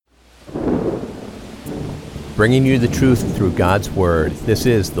bringing you the truth through God's Word. This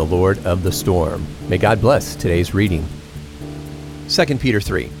is the Lord of the Storm. May God bless today's reading. 2 Peter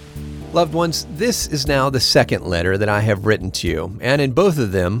 3. Loved ones, this is now the second letter that I have written to you, and in both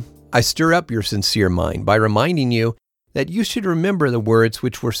of them, I stir up your sincere mind by reminding you that you should remember the words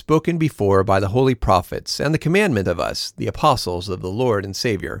which were spoken before by the holy prophets and the commandment of us, the apostles of the Lord and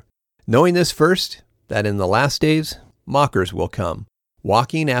Savior. Knowing this first, that in the last days mockers will come,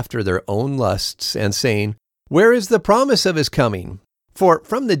 walking after their own lusts and saying, "Where is the promise of his coming? For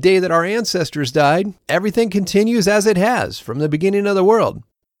from the day that our ancestors died, everything continues as it has from the beginning of the world.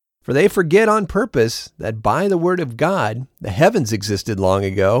 For they forget on purpose that by the word of God the heavens existed long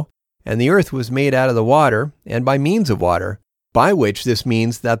ago, and the earth was made out of the water, and by means of water, by which this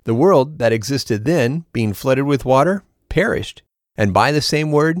means that the world that existed then, being flooded with water, perished. And by the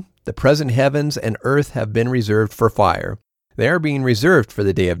same word, the present heavens and earth have been reserved for fire. They are being reserved for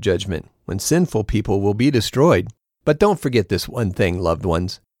the day of judgment, when sinful people will be destroyed. But don't forget this one thing, loved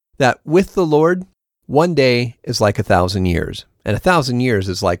ones, that with the Lord, one day is like 1,000 years, and 1,000 years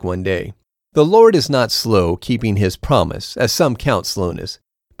is like one day. The Lord is not slow keeping his promise, as some count slowness,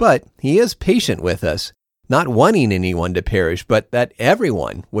 but he is patient with us, not wanting anyone to perish, but that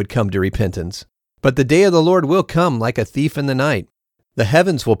everyone would come to repentance. But the day of the Lord will come like a thief in the night. The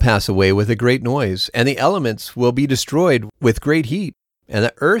heavens will pass away with a great noise, and the elements will be destroyed with great heat, and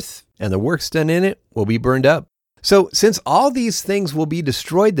the earth and the works done in it will be burned up. So, since all these things will be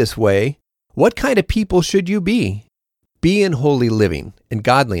destroyed this way, what kind of people should you be? Be in holy living and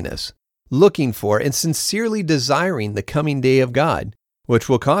godliness, looking for and sincerely desiring the coming day of God, which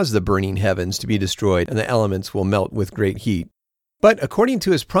will cause the burning heavens to be destroyed and the elements will melt with great heat. But according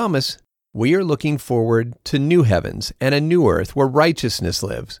to his promise, we are looking forward to new heavens and a new earth where righteousness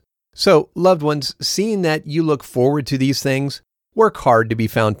lives. So, loved ones, seeing that you look forward to these things, work hard to be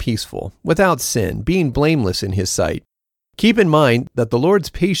found peaceful, without sin, being blameless in his sight. Keep in mind that the Lord's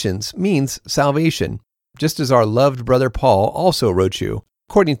patience means salvation, just as our loved brother Paul also wrote you,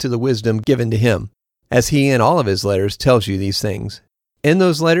 according to the wisdom given to him, as he in all of his letters tells you these things. In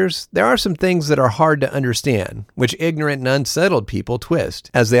those letters, there are some things that are hard to understand, which ignorant and unsettled people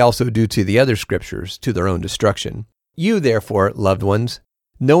twist, as they also do to the other scriptures, to their own destruction. You, therefore, loved ones,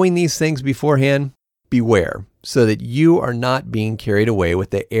 knowing these things beforehand, beware, so that you are not being carried away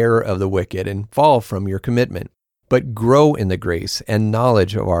with the error of the wicked and fall from your commitment, but grow in the grace and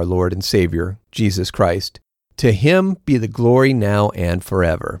knowledge of our Lord and Savior, Jesus Christ. To him be the glory now and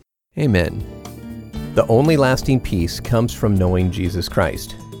forever. Amen. The only lasting peace comes from knowing Jesus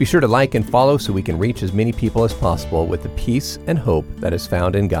Christ. Be sure to like and follow so we can reach as many people as possible with the peace and hope that is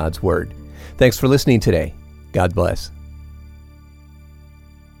found in God's Word. Thanks for listening today. God bless.